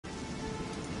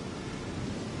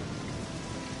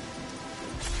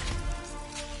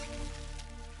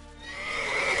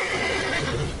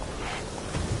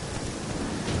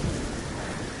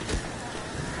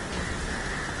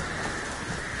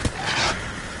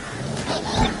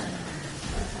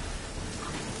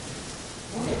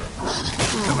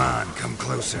on, come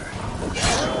closer.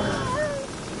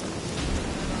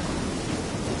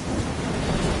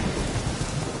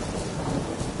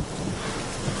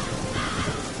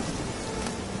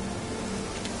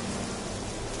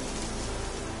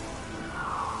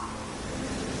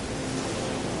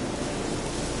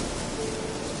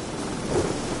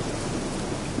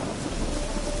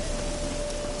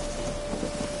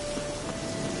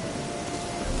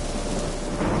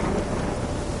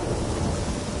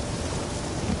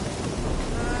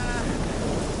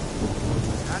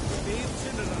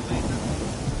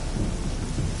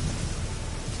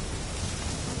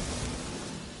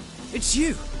 It's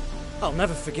you! I'll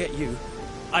never forget you.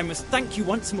 I must thank you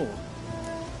once more.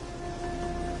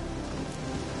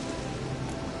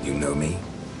 You know me?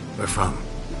 Where from?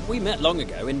 We met long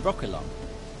ago in Broccolon.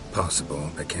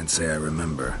 Possible. I can't say I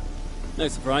remember. No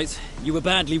surprise. You were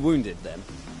badly wounded then.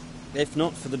 If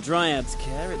not for the Dryad's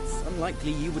care, it's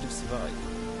unlikely you would have survived.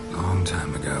 Long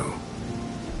time ago.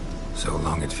 So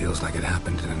long it feels like it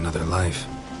happened in another life.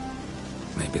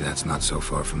 Maybe that's not so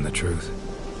far from the truth.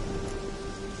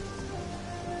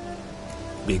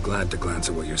 Be glad to glance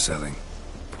at what you're selling.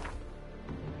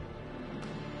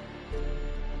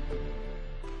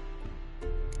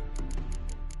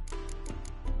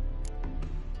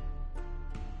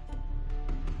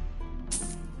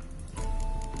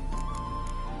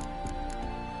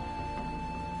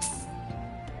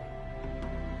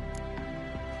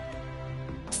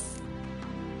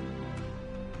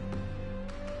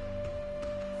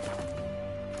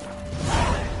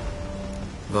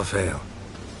 Vafail.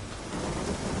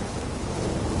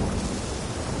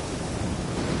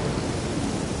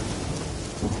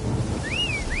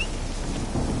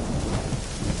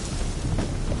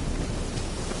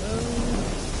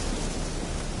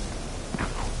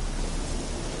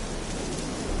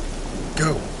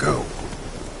 Go, go.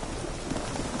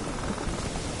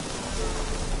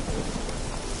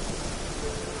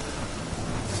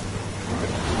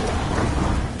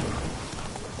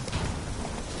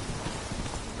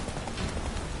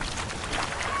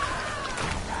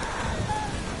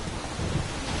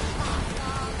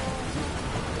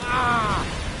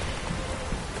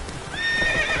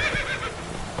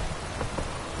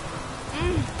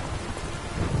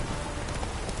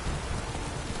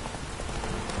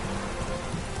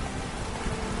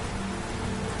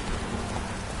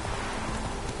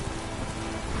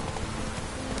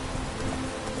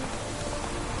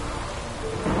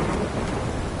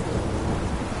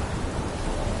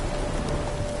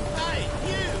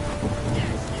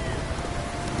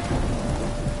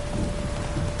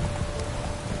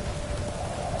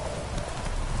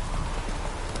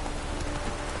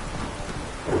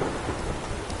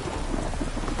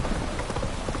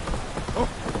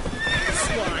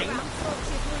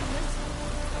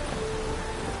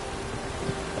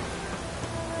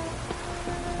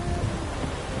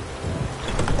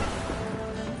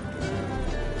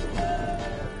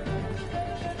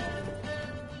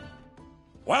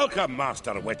 Welcome,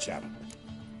 Master Witcher.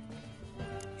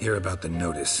 Hear about the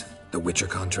notice, the Witcher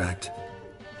contract?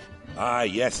 Ah,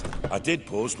 yes, I did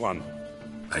post one.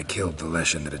 I killed the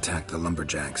Leshen that attacked the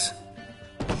lumberjacks.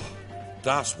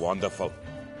 That's wonderful.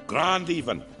 Grand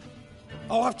even.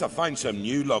 I'll have to find some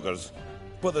new loggers,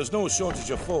 but there's no shortage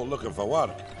of folk looking for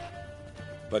work.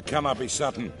 But can I be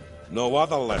certain no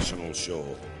other Leshen will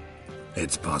show?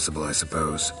 It's possible, I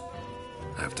suppose.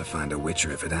 I have to find a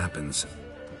Witcher if it happens.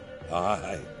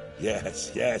 Aye,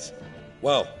 yes, yes.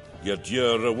 Well, your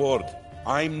due reward.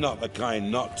 I'm not the kind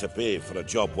not to pay for a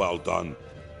job well done.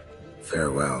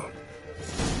 Farewell.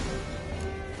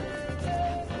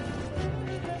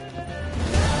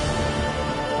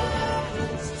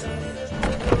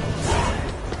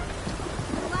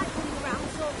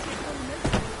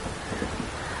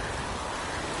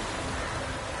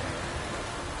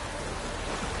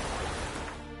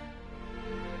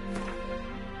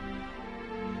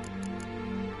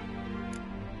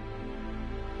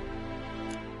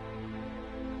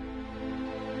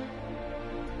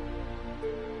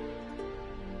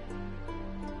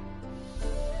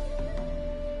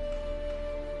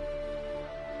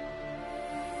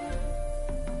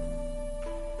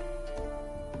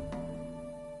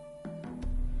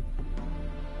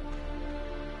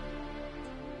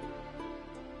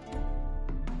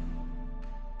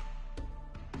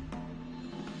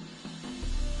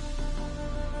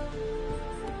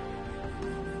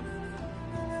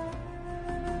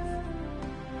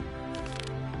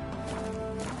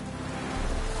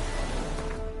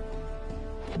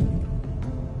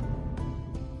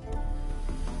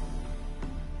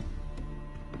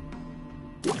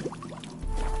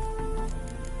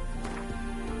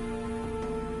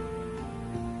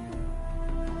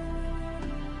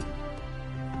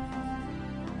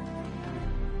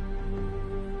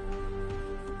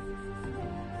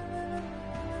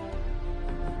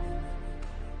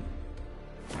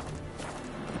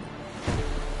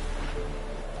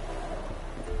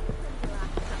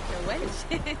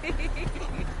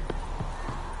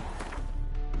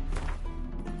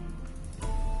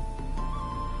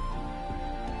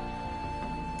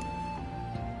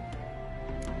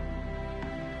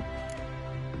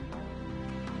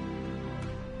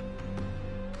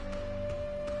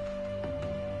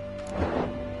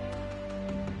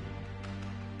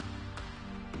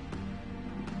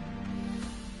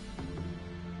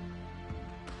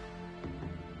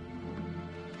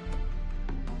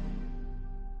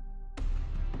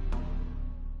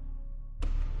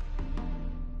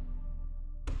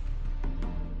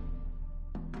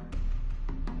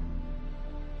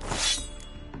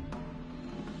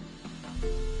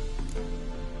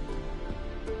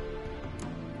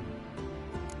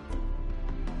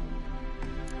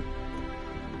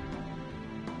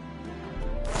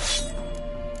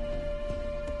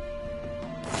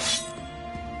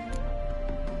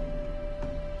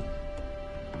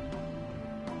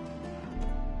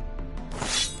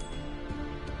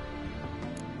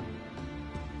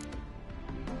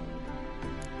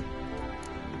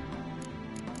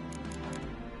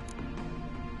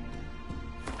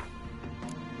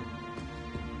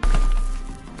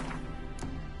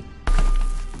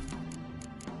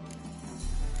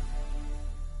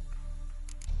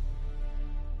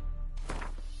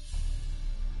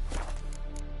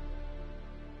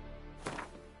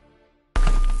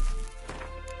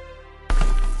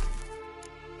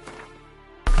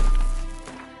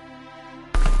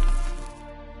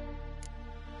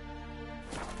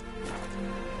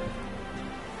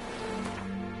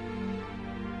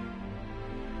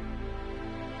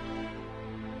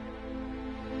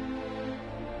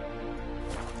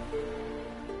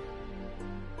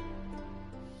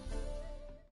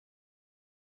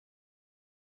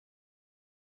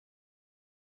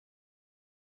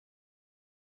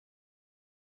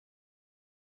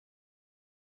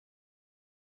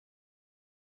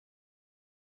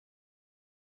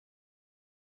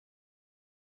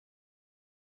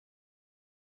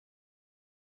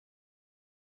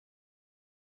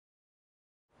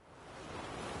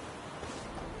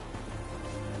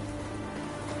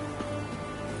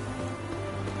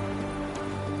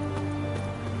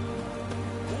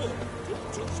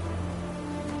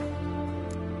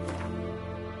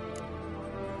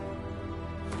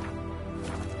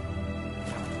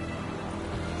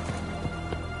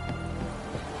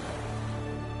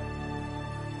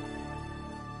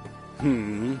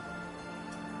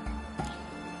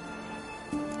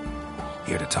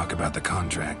 Here to talk about the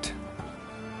contract.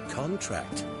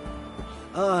 Contract?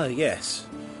 Ah, yes.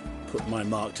 Put my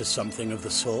mark to something of the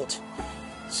sort.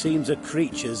 Seems a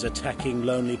creature's attacking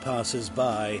lonely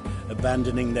passers-by,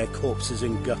 abandoning their corpses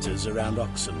in gutters around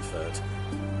Oxenfurt.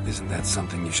 Isn't that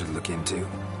something you should look into?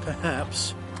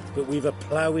 Perhaps, but we've a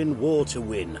plough-in war to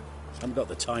win. Haven't got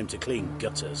the time to clean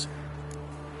gutters.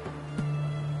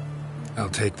 I'll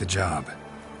take the job.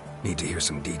 Need to hear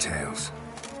some details.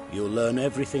 You'll learn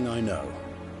everything I know.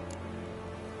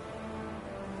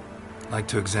 Like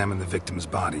to examine the victims'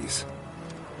 bodies.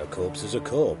 A corpse is a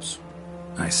corpse.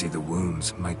 I see the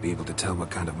wounds. Might be able to tell what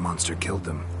kind of monster killed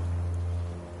them.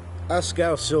 Ask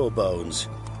our Sawbones.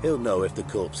 He'll know if the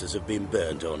corpses have been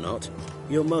burned or not.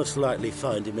 You'll most likely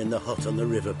find him in the hut on the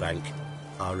riverbank.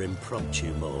 Our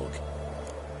impromptu morgue.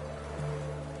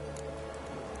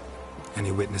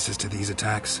 Any witnesses to these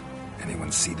attacks?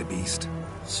 Anyone see the beast?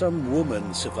 Some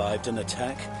woman survived an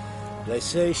attack. They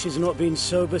say she's not been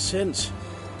sober since.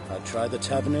 I'd try the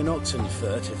tavern in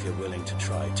Oxenfurt if you're willing to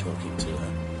try talking to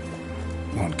her.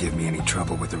 Won't give me any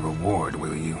trouble with the reward,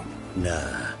 will you?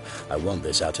 Nah, I want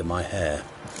this out of my hair.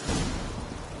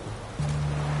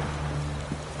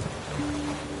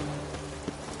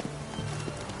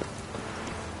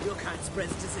 Your kind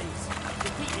spreads disease.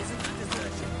 Defeat isn't a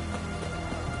desertion.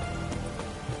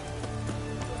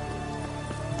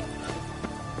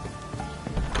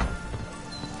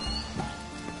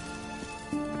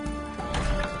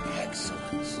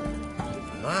 Excellent.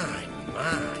 My.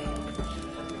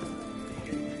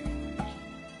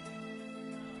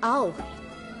 Oh,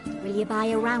 will you buy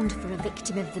a round for a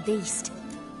victim of the beast?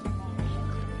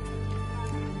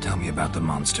 Tell me about the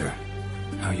monster.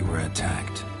 How you were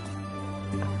attacked.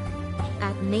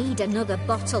 I'd need another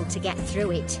bottle to get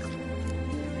through it.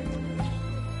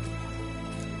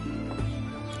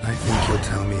 I think you'll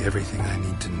tell me everything I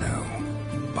need to know.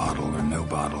 Bottle or no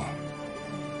bottle.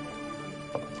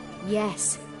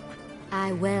 Yes,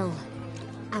 I will.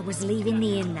 I was leaving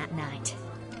the inn that night.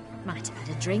 Might have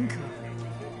had a drink or...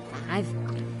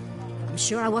 I'm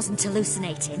sure I wasn't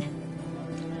hallucinating.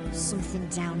 Something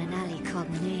down an alley called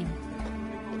my name.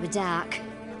 It was dark.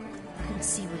 I couldn't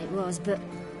see what it was, but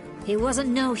it wasn't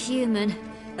no human.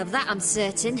 Of that I'm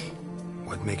certain.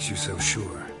 What makes you so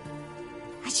sure?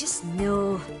 I just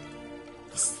know.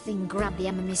 This thing grabbed the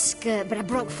hem of my skirt, but I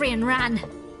broke free and ran.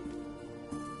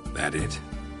 That it?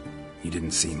 You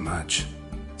didn't see much.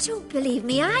 Don't believe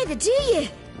me either, do you?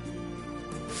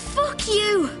 Fuck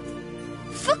you!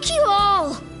 Fuck you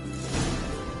all!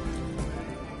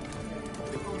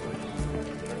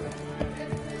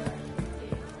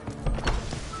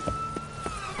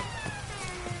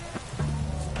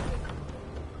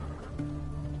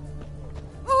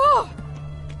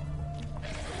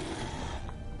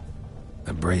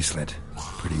 A bracelet.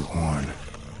 Pretty worn.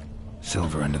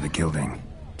 Silver under the gilding.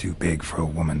 Too big for a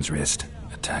woman's wrist.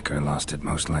 Attacker lost it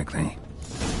most likely.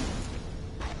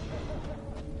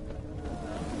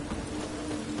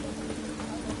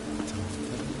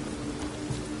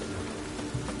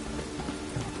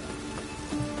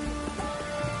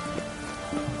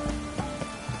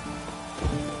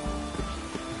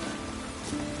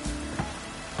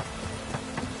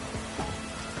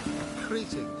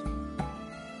 Greetings.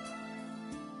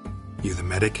 You the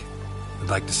medic? I'd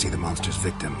like to see the monster's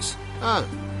victims. Oh,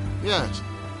 yes.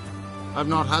 I've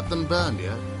not had them burned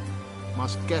yet.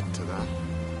 Must get to that.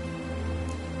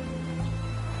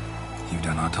 You've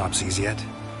done autopsies yet?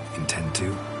 Intend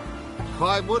to?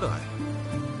 Why would I?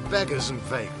 Beggars and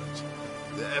vagrants.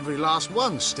 Every last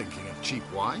one stinking of cheap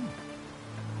wine.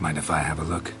 Mind if I have a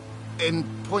look? In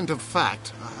point of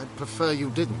fact, I'd prefer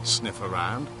you didn't sniff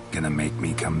around. Gonna make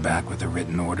me come back with a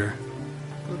written order?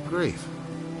 Good grief.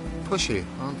 Pushy,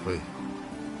 aren't we?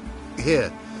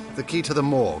 Here, the key to the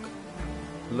morgue.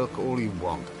 Look all you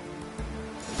want.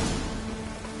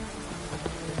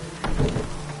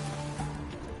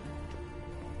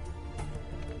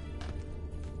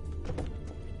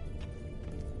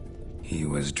 He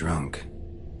was drunk.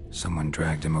 Someone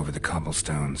dragged him over the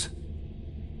cobblestones.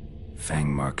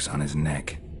 Fang marks on his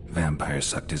neck. Vampire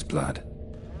sucked his blood.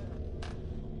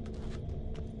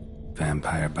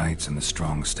 Vampire bites and the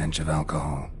strong stench of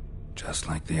alcohol, just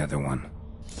like the other one.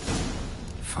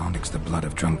 Phonics the blood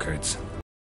of drunkards.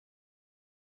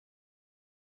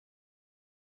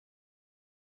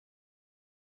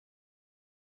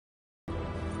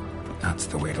 That's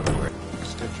the way to do it.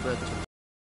 Stitch red to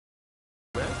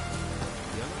red?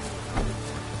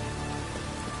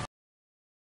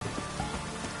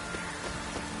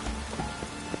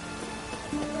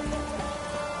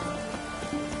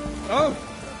 Oh!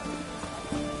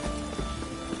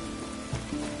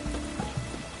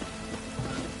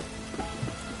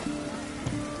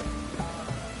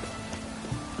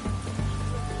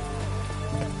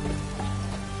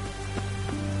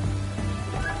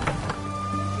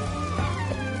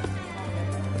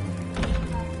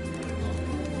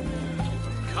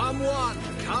 Come one,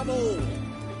 come all.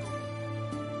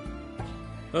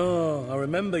 Oh, I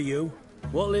remember you.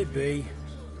 What'll it be?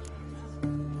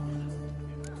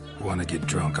 Want to get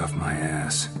drunk off my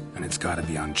ass, and it's gotta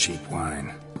be on cheap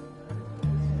wine.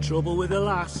 Trouble with the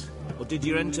lass? Or did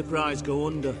your enterprise go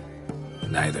under?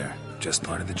 Neither, just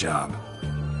part of the job.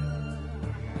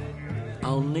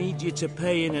 I'll need you to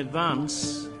pay in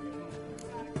advance.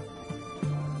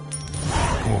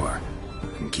 Or,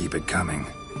 and keep it coming.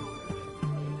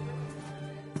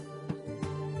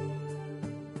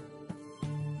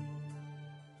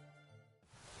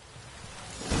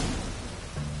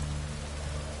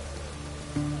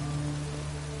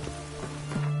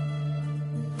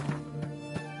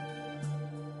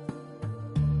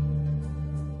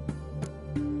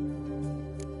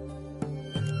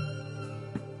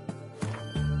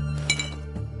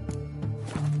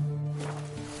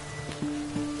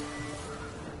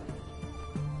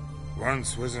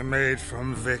 Once was a maid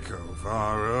from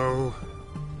Vicovaro.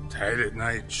 Tight at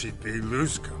night she'd be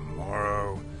loose come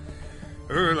morrow.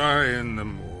 Early in the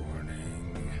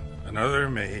morning, another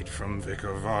maid from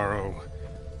Vicovaro.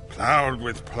 Plowed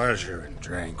with pleasure and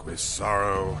drank with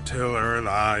sorrow till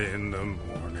early in the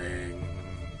morning.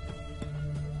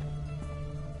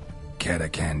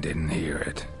 Catacan didn't hear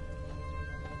it.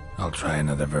 I'll try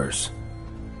another verse.